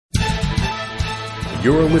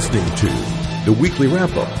You're listening to the Weekly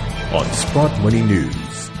Wrap-Up on Sprott Money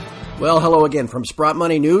News. Well, hello again from Sprott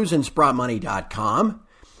Money News and SprottMoney.com.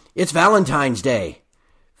 It's Valentine's Day,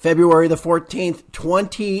 February the 14th,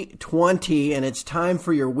 2020, and it's time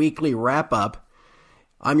for your Weekly Wrap-Up.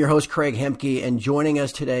 I'm your host, Craig Hemke, and joining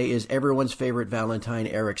us today is everyone's favorite Valentine,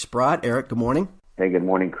 Eric Sprott. Eric, good morning. Hey, good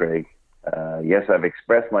morning, Craig. Yes, I've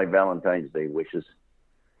expressed my Valentine's Day wishes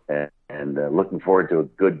and looking forward to a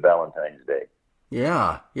good Valentine's Day.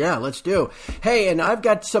 Yeah, let's do. Hey, and I've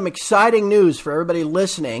got some exciting news for everybody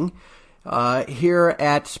listening here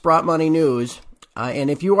at Sprott Money News. And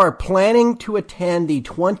if you are planning to attend the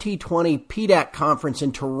 2020 PDAC conference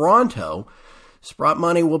in Toronto, Sprott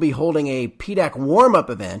Money will be holding a PDAC warm-up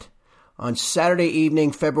event on Saturday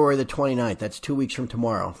evening, February the 29th. That's 2 weeks from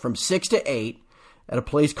tomorrow, from 6 to 8 at a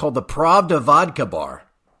place called the Pravda Vodka Bar.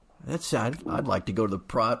 I'd like to go to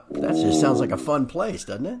the That just sounds like a fun place,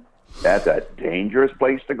 doesn't it? That's a dangerous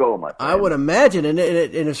place to go, my friend. I would imagine. And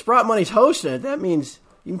if Sprott Money's hosting it, that means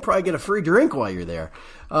you can probably get a free drink while you're there.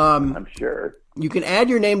 I'm sure. You can add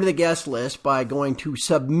your name to the guest list by going to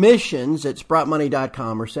submissions at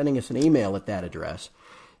SprottMoney.com or sending us an email at that address.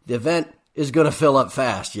 The event is going to fill up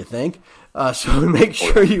fast, you think? So make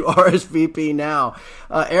sure you RSVP now.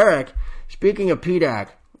 Eric, speaking of PDAC,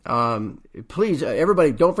 please,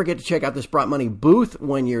 everybody, don't forget to check out the Sprott Money booth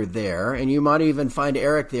when you're there, and you might even find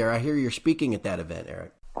Eric there. I hear you're speaking at that event,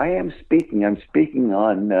 Eric. I am speaking. I'm speaking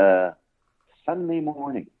on Sunday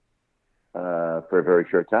morning for a very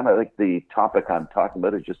short time. I think the topic I'm talking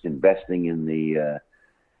about is just investing in the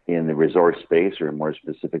resource space, or more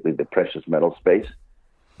specifically, the precious metal space.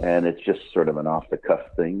 And it's just sort of an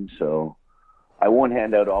off-the-cuff thing, so I won't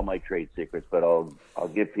hand out all my trade secrets, but I'll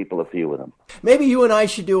give people a few of them. Maybe you and I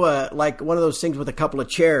should do like one of those things with a couple of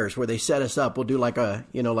chairs where they set us up. We'll do like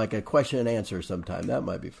a question and answer sometime. That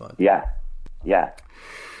might be fun. Yeah.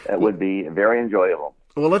 That would be very enjoyable.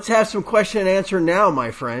 Well, let's have some question and answer now, my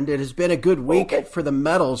friend. It has been a good week for the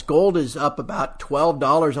metals. Gold is up about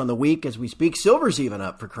 $12 on the week as we speak. Silver's even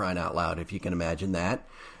up, for crying out loud, if you can imagine that.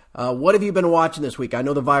 What have you been watching this week? I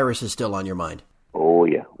know the virus is still on your mind. Oh,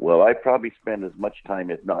 yeah. Well, I probably spend as much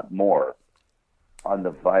time, if not more, on the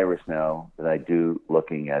virus now than I do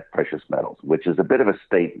looking at precious metals, which is a bit of a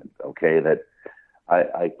statement, okay, that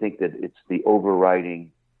I think that it's the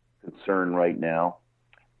overriding concern right now.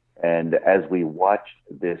 And as we watch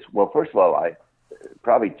this, well, first of all, I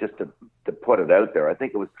probably just to put it out there, I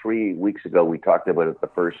think it was 3 weeks ago we talked about it the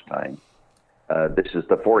first time. This is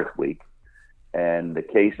the fourth week. And the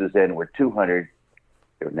cases then were 200.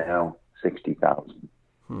 They're now 60,000.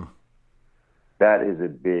 That is a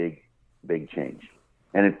big, big change.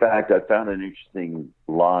 And in fact, I found an interesting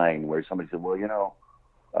line where somebody said, well,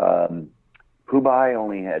 Hubei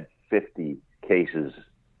only had 50 cases,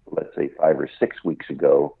 let's say 5 or 6 weeks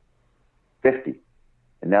ago, 50.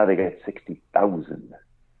 And now they got 60,000.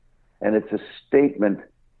 And it's a statement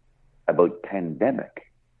about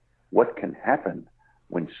pandemic. What can happen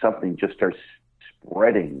when something just starts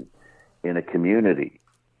spreading in a community?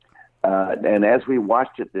 And as we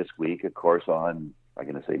watched it this week, of course, on, I'm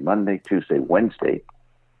going to say Monday, Tuesday, Wednesday,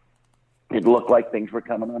 it looked like things were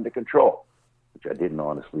coming under control, which I didn't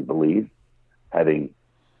honestly believe, having,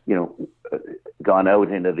 gone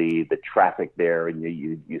out into the traffic there, and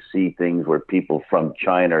you see things where people from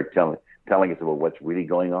China are telling us about what's really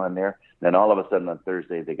going on there. Then all of a sudden on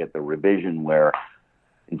Thursday, they get the revision where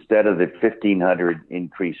instead of the 1,500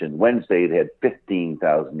 increase in Wednesday, they had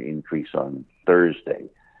 15,000 increase on Thursday.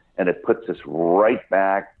 And it puts us right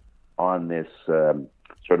back on this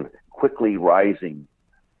sort of quickly rising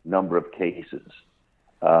number of cases.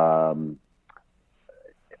 For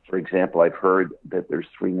example, I've heard that there's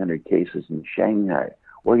 300 cases in Shanghai.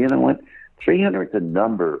 Well, you know what? 300 is a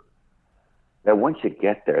number that once you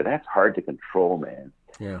get there, that's hard to control, man.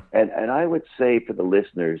 Yeah. And I would say for the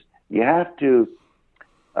listeners, you have to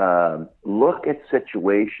look at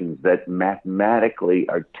situations that mathematically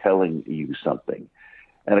are telling you something.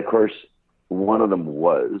 And of course, one of them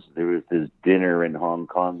was there was this dinner in Hong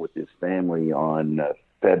Kong with his family on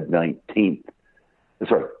Jan 19th.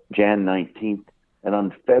 And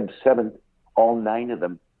on Feb 7th, all 9 of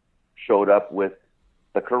them showed up with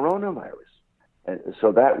the coronavirus. And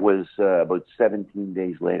so that was about 17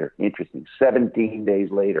 days later. Interesting. 17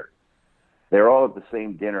 days later. They're all at the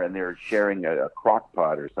same dinner, and they're sharing a crock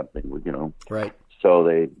pot or something, Right. So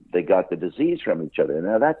they got the disease from each other.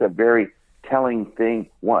 Now, that's a very telling thing.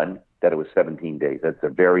 One, that it was 17 days. That's a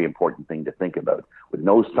very important thing to think about, with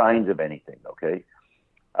no signs of anything, okay?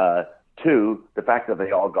 2, the fact that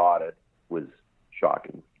they all got it was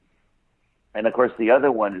shocking. And, of course, the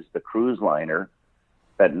other one is the cruise liner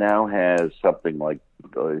that now has something like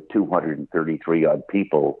 233 odd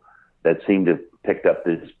people that seem to have picked up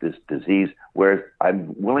this disease, whereas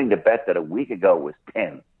I'm willing to bet that a week ago it was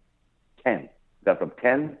 10. 10. Got from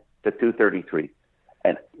 10 to 233.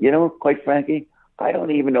 And, quite frankly, I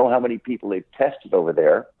don't even know how many people they've tested over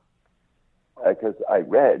there, because I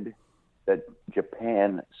read that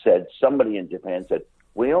somebody in Japan said,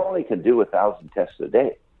 we only can do 1,000 tests a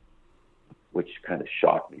day, which kind of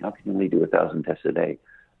shocked me. How can you only do 1,000 tests a day?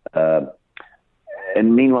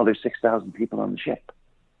 And meanwhile, there's 6,000 people on the ship.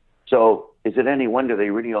 So is it any wonder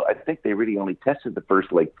I think they really only tested the first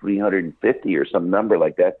 350 or some number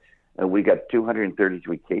like that. And we got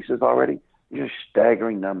 233 cases already. These are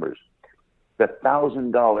staggering numbers. The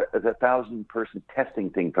 $1,000-person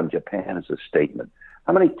testing thing from Japan is a statement.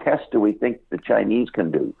 How many tests do we think the Chinese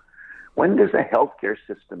can do? When does the healthcare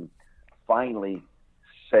system finally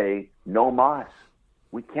say, no mas?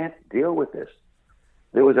 We can't deal with this.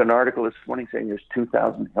 There was an article this morning saying there's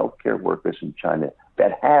 2,000 healthcare workers in China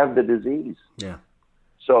that have the disease. Yeah.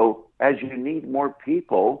 So as you need more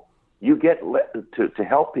people, you get to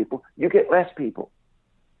help people, you get less people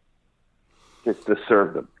just to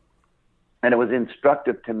serve them. And it was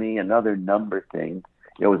instructive to me, another number thing.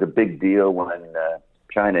 It was a big deal when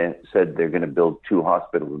China said they're going to build 2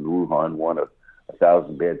 hospitals in Wuhan, one of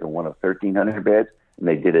 1,000 beds and one of 1,300 beds, and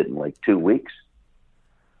they did it in 2 weeks.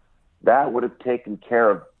 That would have taken care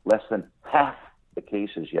of less than half the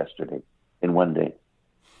cases yesterday in one day.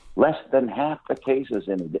 Less than half the cases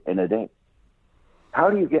in a day. How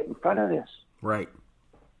do you get in front of this? Right.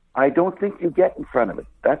 I don't think you get in front of it.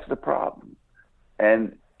 That's the problem.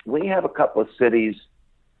 And we have a couple of cities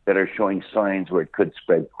that are showing signs where it could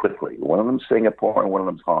spread quickly. One of them's Singapore and one of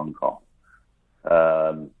them's Hong Kong.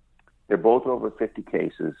 They're both over 50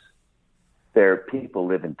 cases. Their people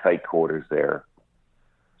live in tight quarters there.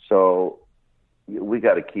 So we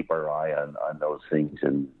got to keep our eye on those things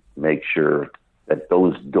and make sure that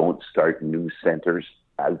those don't start new centers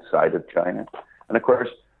outside of China. And of course,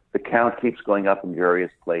 the count keeps going up in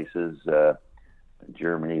various places.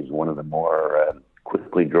 Germany is one of the more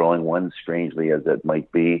quickly growing ones, strangely as it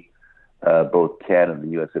might be. Both Canada and the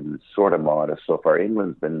U.S. have been sort of modest so far.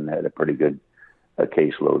 England's had a pretty good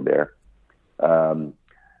caseload there.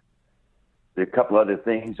 There are a couple other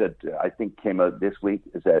things that I think came out this week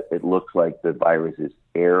is that it looks like the virus is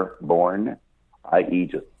airborne, i.e.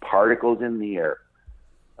 just particles in the air.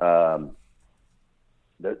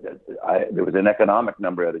 There was an economic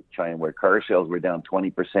number out of China where car sales were down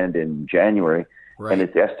 20% in January, right. And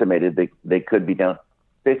it's estimated they could be down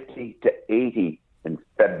 50 to 80 in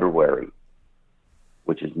February,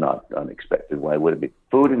 which is not unexpected. Why would it be?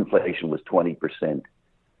 Food inflation was 20%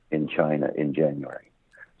 in China in January.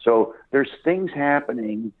 So there's things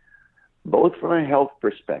happening both from a health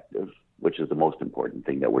perspective, which is the most important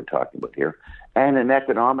thing that we're talking about here, and an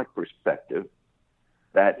economic perspective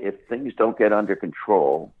that if things don't get under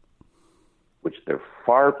control, which they're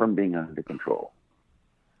far from being under control,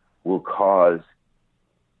 will cause,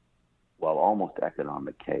 almost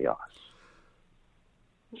economic chaos.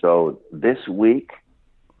 So this week,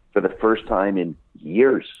 for the first time in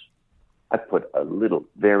years, I put a little,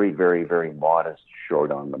 very, very, very modest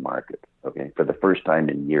short on the market, okay, for the first time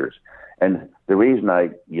in years. And the reason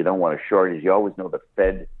you don't want to short is you always know the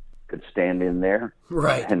Fed could stand in there.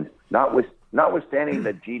 Right. And notwithstanding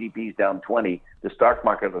that GDP's down 20, the stock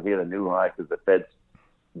market will hit a new high because the Fed's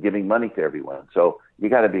giving money to everyone. So you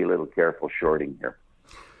got to be a little careful shorting here.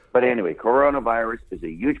 But anyway, coronavirus is a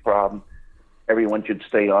huge problem. Everyone should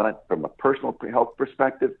stay on it from a personal health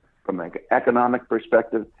perspective, from an economic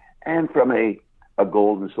perspective, and from a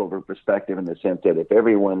gold and silver perspective, in the sense that if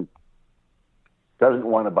everyone doesn't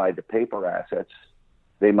want to buy the paper assets,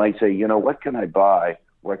 they might say, what can I buy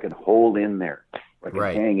where I can hold in there, where I can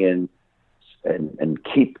right. hang in and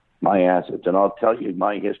keep my assets. And I'll tell you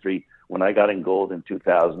my history. When I got in gold in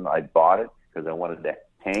 2000, I bought it because I wanted to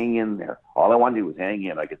hang in there. All I wanted to do was hang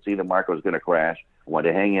in. I could see the market was going to crash. I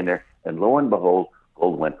wanted to hang in there. And lo and behold,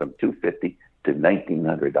 gold went from $250 to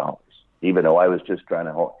 $1,900, even though I was just trying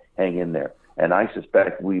to hang in there. And I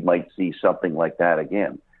suspect we might see something like that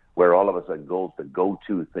again, where all of a sudden gold's the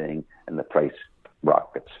go-to thing and the price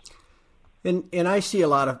rockets. And I see a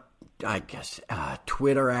lot of,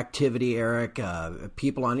 Twitter activity, Eric,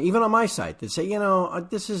 people even on my site that say,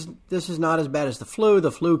 this is not as bad as the flu.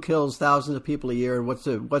 The flu kills thousands of people a year. What's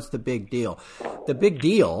the big deal? The big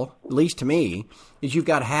deal, at least to me, is you've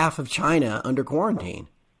got half of China under quarantine,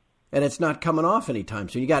 and it's not coming off anytime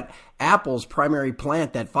soon. You got Apple's primary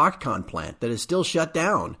plant, that Foxconn plant, that is still shut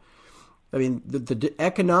down. I mean, the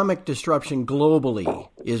economic disruption globally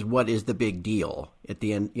is what is the big deal at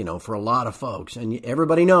the end, for a lot of folks. And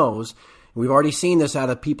everybody knows, we've already seen this out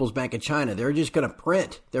of People's Bank of China. They're just going to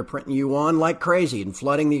print. They're printing yuan like crazy and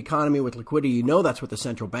flooding the economy with liquidity. That's what the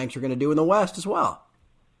central banks are going to do in the West as well.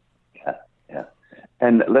 Yeah.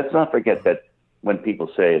 And let's not forget that when people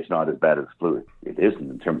say it's not as bad as flu, it isn't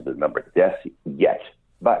in terms of the number of deaths yet.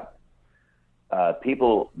 But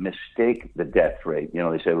people mistake the death rate. They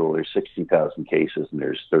say, well, there's 60,000 cases and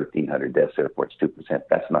there's 1,300 deaths, therefore it's 2%.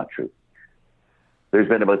 That's not true. There's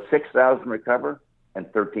been about 6,000 recover and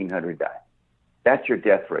 1,300 die. That's your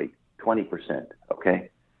death rate, 20%, okay?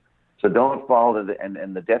 So don't fall to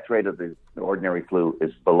and the death rate of the ordinary flu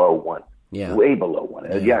is below 1, way below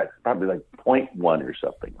 1. Yeah, it's probably like 0.1 or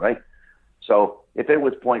something, right? So if it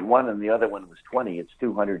was 0.1 and the other one was 20, it's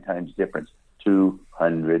 200 times difference,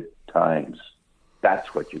 200 times.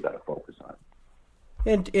 That's what you got to focus on.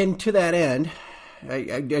 And to that end,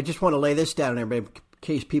 I just want to lay this down, everybody, in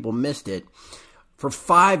case people missed it. For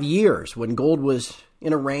 5 years, when gold was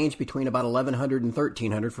in a range between about 1,100 and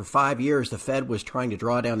 1,300, for 5 years, the Fed was trying to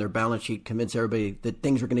draw down their balance sheet, convince everybody that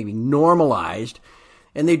things were going to be normalized.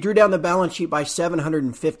 And they drew down the balance sheet by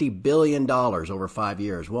 $750 billion over 5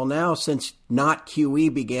 years. Well, now, since not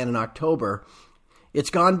QE began in October,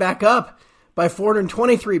 it's gone back up by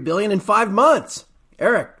 $423 billion in 5 months.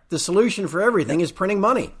 Eric, the solution for everything is printing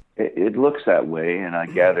money. It looks that way, and I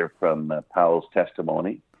gather from Powell's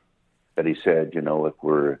testimony that he said, if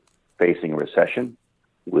we're facing a recession,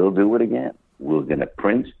 we'll do it again. We're going to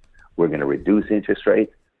print. We're going to reduce interest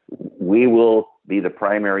rates. We will be the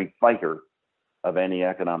primary fighter of any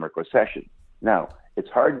economic recession. Now, it's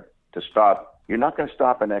hard to stop. You're not going to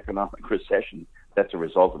stop an economic recession that's a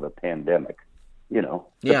result of a pandemic. The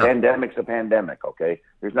pandemic's a pandemic, okay?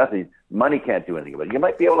 There's nothing, money can't do anything about it. You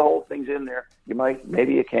might be able to hold things in there.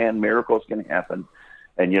 Maybe you can, miracles can happen.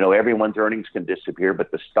 And, everyone's earnings can disappear,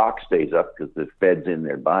 but the stock stays up because the Fed's in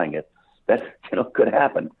there buying it. That, could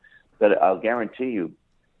happen. But I'll guarantee you,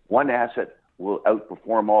 one asset will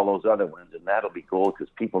outperform all those other ones, and that'll be gold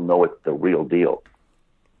because people know it's the real deal.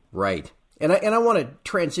 Right. And I want to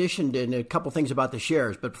transition to a couple things about the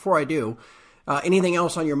shares, but before I do, anything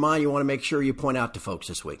else on your mind you want to make sure you point out to folks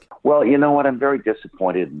this week? Well, you know what? I'm very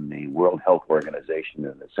disappointed in the World Health Organization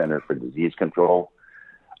and the Center for Disease Control.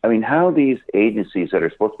 I mean, how these agencies that are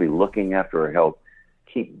supposed to be looking after our health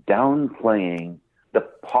keep downplaying the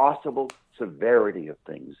possible severity of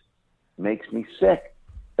things makes me sick.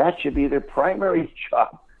 That should be their primary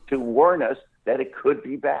job, to warn us that it could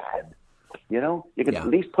be bad. You could at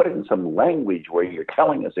least put it in some language where you're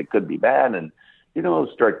telling us it could be bad and,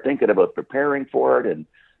 start thinking about preparing for it. And,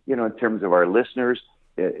 in terms of our listeners,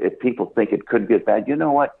 if people think it could get bad, you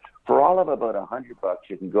know what? For all of about $100,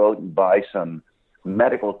 you can go out and buy some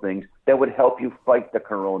medical things that would help you fight the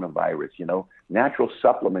coronavirus, natural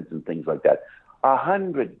supplements and things like that.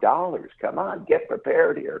 $100. Come on, get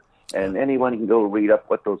prepared here. And anyone can go read up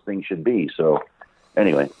what those things should be. So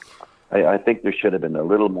anyway, I think there should have been a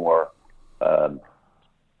little more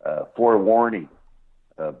forewarning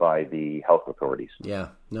by the health authorities. Yeah,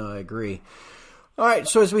 no, I agree. All right,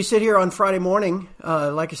 so as we sit here on Friday morning,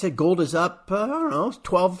 like I said, gold is up,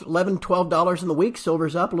 $12 in the week.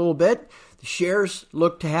 Silver's up a little bit. The shares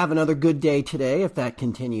look to have another good day today if that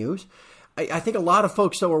continues. I think a lot of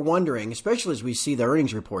folks, though, are wondering, especially as we see the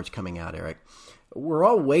earnings reports coming out, Eric, we're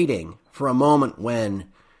all waiting for a moment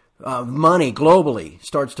when money globally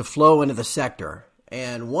starts to flow into the sector.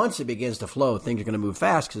 And once it begins to flow, things are going to move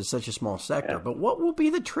fast because it's such a small sector. Yeah. But what will be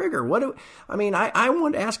the trigger? I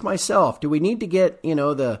want to ask myself, do we need to get,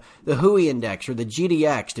 the HUI index or the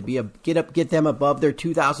GDX to get them above their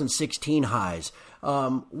 2016 highs?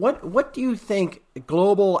 What do you think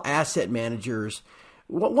global asset managers,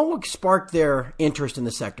 what will spark their interest in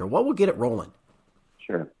the sector? What will get it rolling?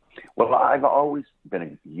 Sure. Well, I've always been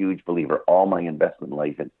a huge believer, all my investment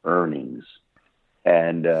life, in earnings.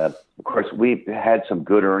 And, of course, we've had some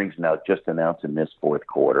good earnings now just announced in this fourth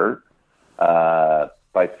quarter.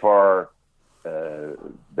 By far, the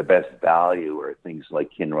best value are things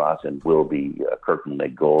like Kinross and will be Kirkland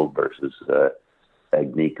Lake Gold versus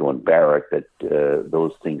Agnico and Barrick. That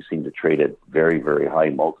those things seem to trade at very, very high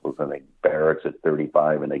multiples. I think Barrick's at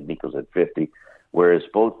 35 and Agnico's at 50, whereas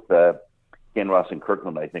both Kinross and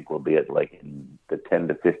Kirkland, I think, will be at like in the 10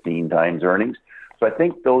 to 15 times earnings. So I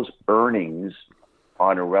think those earnings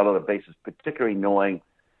on a relative basis, particularly knowing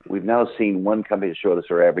we've now seen one company show us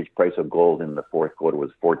our average price of gold in the fourth quarter was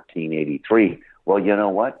 $1,483. Well, you know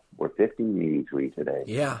what? We're $1,583 today.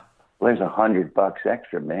 Yeah. Well, there's $100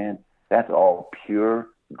 extra, man. That's all pure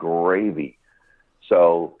gravy.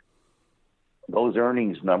 So those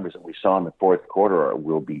earnings numbers that we saw in the fourth quarter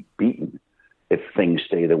will be beaten if things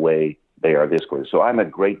stay the way they are this quarter. So I'm a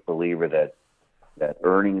great believer that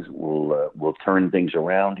earnings will turn things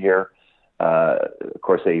around here. Of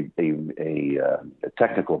course, a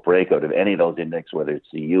technical breakout of any of those index, whether it's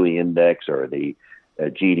the UE index or the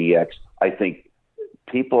GDX, I think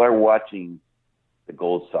people are watching the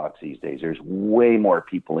gold stocks these days. There's way more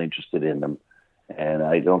people interested in them, and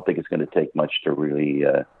I don't think it's going to take much to really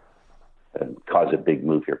cause a big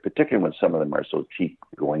move here, particularly when some of them are so cheap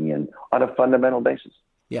going in on a fundamental basis.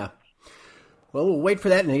 Yeah. Well, we'll wait for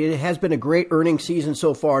that, and it has been a great earnings season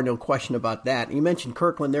so far, no question about that. You mentioned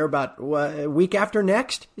Kirkland there about a week after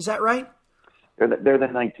next, is that right? They're the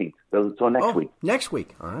 19th, so next week. Next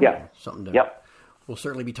week. All right. Yeah. Something to... Yep. We'll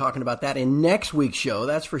certainly be talking about that in next week's show,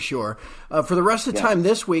 that's for sure. For the rest of the time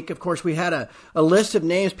this week, of course, we had a list of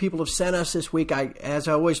names people have sent us this week. As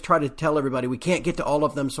I always try to tell everybody, we can't get to all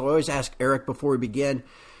of them, so I always ask Eric before we begin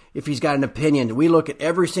if he's got an opinion. We look at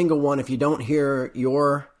every single one. If you don't hear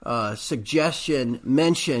your suggestion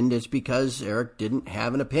mentioned, it's because Eric didn't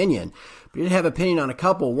have an opinion. But he did have an opinion on a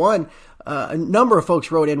couple. One, a number of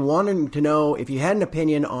folks wrote in wanting to know if you had an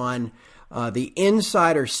opinion on the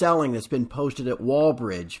insider selling that's been posted at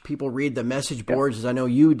Wallbridge. People read the message boards, as I know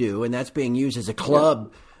you do, and that's being used as a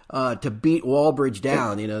club to beat Wallbridge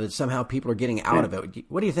down, that somehow people are getting out of it.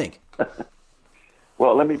 What do you think?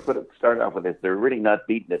 Well, let me start off with this. They're really not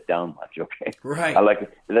beating it down much, okay? Right. I like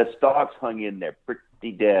it. The stocks hung in there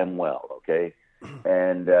pretty damn well, okay?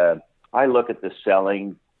 And I look at the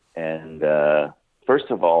selling, and first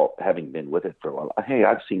of all, having been with it for a while, hey,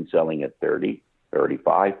 I've seen selling at 30,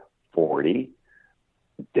 35, 40,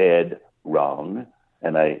 dead wrong,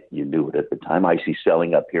 and you knew it at the time. I see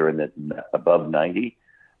selling up here in the above 90,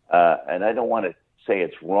 and I don't want to say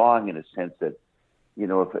it's wrong in a sense that,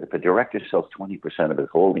 if a director sells 20% of his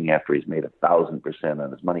holding after he's made 1,000%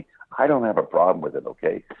 on his money, I don't have a problem with it,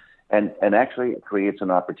 okay? And actually it creates an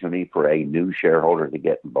opportunity for a new shareholder to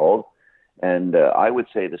get involved. And I would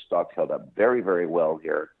say the stock's held up very, very well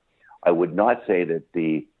here. I would not say that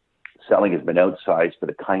the selling has been outsized for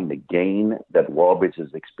the kind of gain that Wallbridge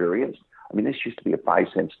has experienced. I mean, this used to be a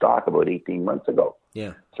 5-cent stock about 18 months ago.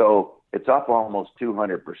 Yeah. So it's up almost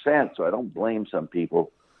 200%. So I don't blame some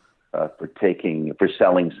people for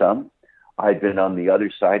selling some. I've been on the other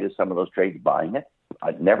side of some of those trades buying it.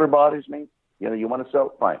 It never bothers me. You want to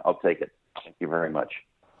sell? Fine, I'll take it. Thank you very much.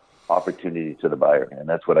 Opportunity to the buyer. And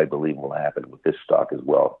that's what I believe will happen with this stock as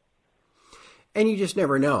well. And you just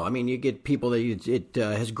never know. I mean, you get people that it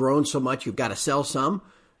has grown so much, you've got to sell some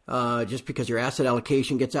just because your asset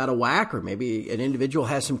allocation gets out of whack, or maybe an individual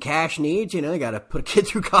has some cash needs. They got to put a kid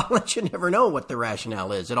through college. You never know what the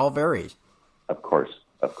rationale is. It all varies. Of course.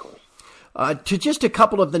 To just a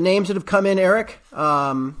couple of the names that have come in, Eric,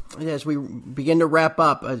 as we begin to wrap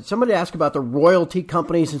up, somebody asked about the royalty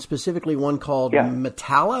companies, and specifically one called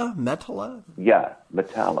Metalla? Yeah,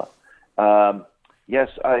 Metalla. Yes,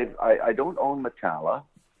 I don't own Metalla,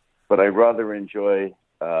 but I rather enjoy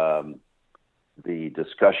the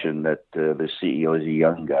discussion that the CEO is a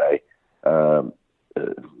young guy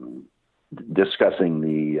discussing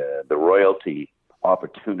the royalty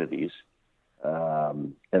opportunities.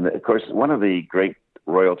 And of course, one of the great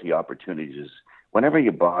royalty opportunities is whenever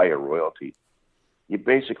you buy a royalty, you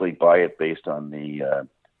basically buy it based on the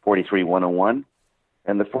 43-101,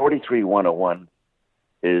 and the 43-101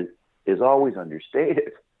 is always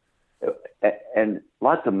understated. And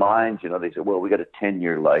lots of mines, they say, well, we got a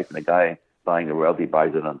 10-year life, and the guy buying the royalty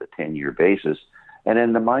buys it on the 10-year basis, and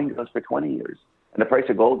then the mine goes for 20 years, and the price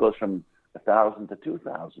of gold goes from 1,000 to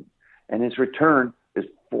 2,000, and his return is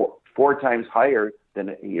four times higher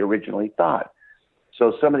than he originally thought.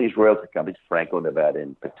 So some of these royalty companies, Franco-Nevada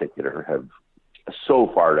in particular, have so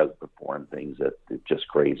far outperformed things that it's just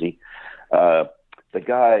crazy. The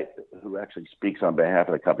guy who actually speaks on behalf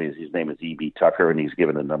of the company, his name is E.B. Tucker, and he's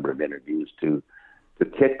given a number of interviews to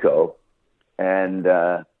Kitco. And,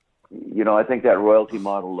 I think that royalty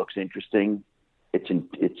model looks interesting. It's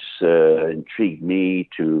intrigued me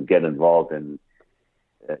to get involved in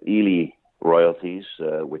Ely Royalties,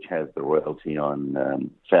 which has the royalty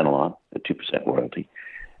on Fenelon, a 2% royalty.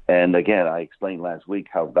 And again, I explained last week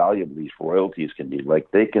how valuable these royalties can be. Like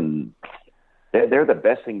they're the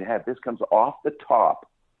best thing to have. This comes off the top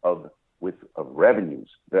of revenues,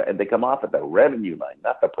 and they come off at the revenue line,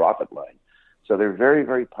 not the profit line. So they're very,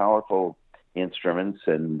 very powerful instruments,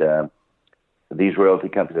 and these royalty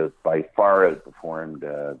companies have by far outperformed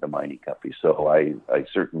the mining companies. So I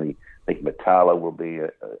certainly think Metalla will be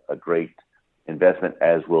a great investment,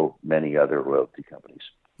 as will many other royalty companies.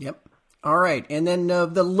 Yep. All right. And then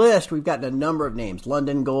the list, we've gotten a number of names.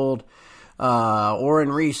 London Gold,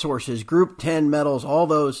 Orin Resources, Group 10 Metals, all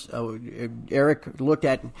those. Eric looked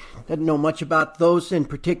at, didn't know much about those in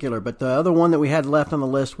particular, but the other one that we had left on the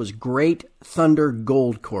list was Great Thunder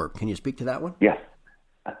Gold Corp. Can you speak to that one? Yes,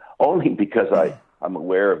 only because I'm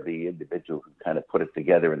aware of the individual who kind of put it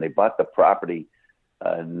together, and they bought the property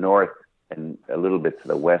north and a little bit to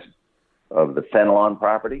the west of the Fenelon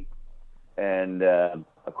property. And,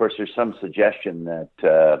 of course, there's some suggestion that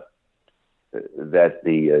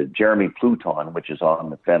the Jeremy Pluton, which is on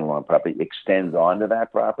the Fenelon property, extends onto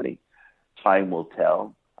that property. Time will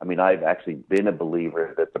tell. I mean, I've actually been a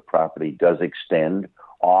believer that the property does extend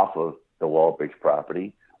off of the Walbridge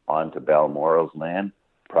property onto Balmoral's land,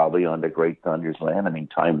 probably onto Great Thunder's land. I mean,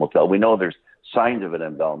 time will tell. We know there's signs of it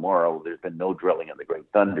in Balmoral. There's been no drilling in the Great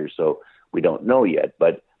Thunder, so we don't know yet.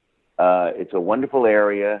 But it's a wonderful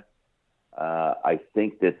area. I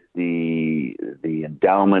think that the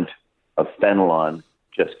endowment of Fenelon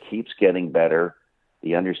just keeps getting better.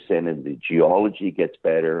 The understanding, the geology gets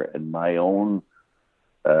better, and my own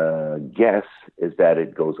guess is that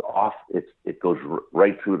it goes off. It goes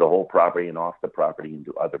right through the whole property and off the property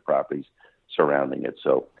into other properties surrounding it.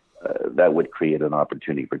 So that would create an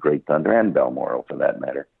opportunity for Great Thunder and Balmoral, for that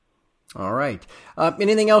matter. All right.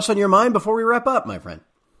 Anything else on your mind before we wrap up, my friend?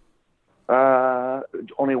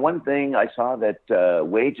 Only one thing. I saw that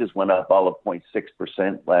wages went up all of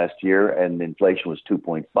 0.6% last year, and inflation was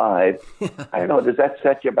 2.5. I don't know. Does that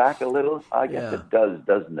set you back a little? I guess it does,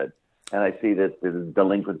 doesn't it? And I see that the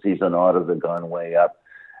delinquencies on autos have gone way up.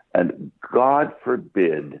 And God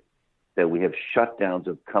forbid that we have shutdowns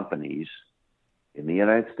of companies in the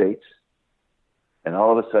United States, and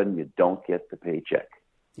all of a sudden you don't get the paycheck.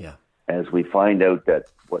 Yeah. As we find out that,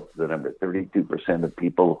 what's the number, 32% of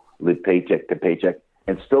people live paycheck to paycheck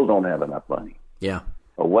and still don't have enough money. Yeah.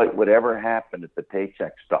 Or whatever happened if the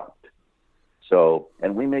paycheck stopped. So,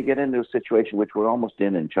 and we may get into a situation which we're almost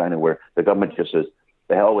in China, where the government just says,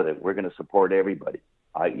 the hell with it, we're going to support everybody,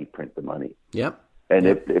 i.e. print the money. Yep. And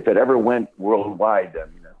if it ever went worldwide, I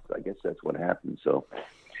mean, I guess that's what happened. So it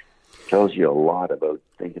tells you a lot about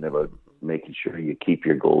thinking about making sure you keep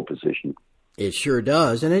your gold position. It sure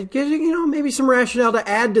does. And it gives you, maybe some rationale to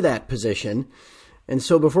add to that position. And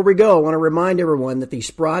so before we go, I want to remind everyone that the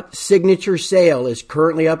Sprott Signature Sale is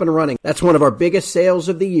currently up and running. That's one of our biggest sales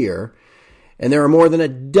of the year. And there are more than a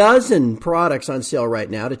dozen products on sale right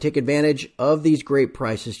now. To take advantage of these great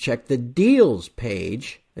prices, check the deals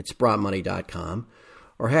page at sprottmoney.com.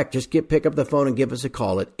 Or heck, just pick up the phone and give us a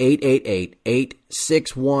call at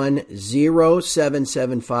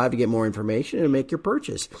 888-861-0775 to get more information and make your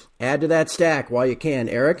purchase. Add to that stack while you can.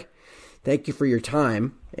 Eric, thank you for your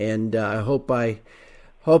time, and I hope I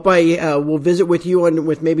will visit with you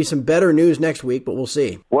with maybe some better news next week, but we'll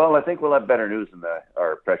see. Well, I think we'll have better news in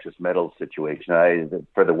our precious metals situation.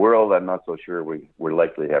 For the world, I'm not so sure we're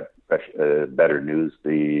likely to have better news.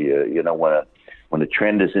 When the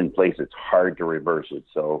trend is in place, it's hard to reverse it.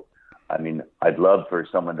 So, I mean, I'd love for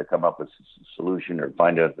someone to come up with a solution or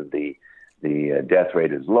find out that the death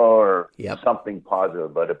rate is lower, something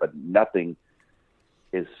positive about it, but nothing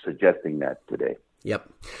is suggesting that today. Yep.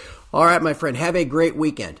 All right, my friend, have a great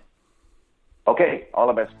weekend. Okay, all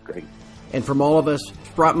the best, Greg. And from all of us,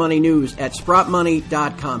 Sprott Money News at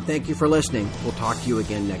sprottmoney.com. Thank you for listening. We'll talk to you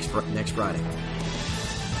again next Friday.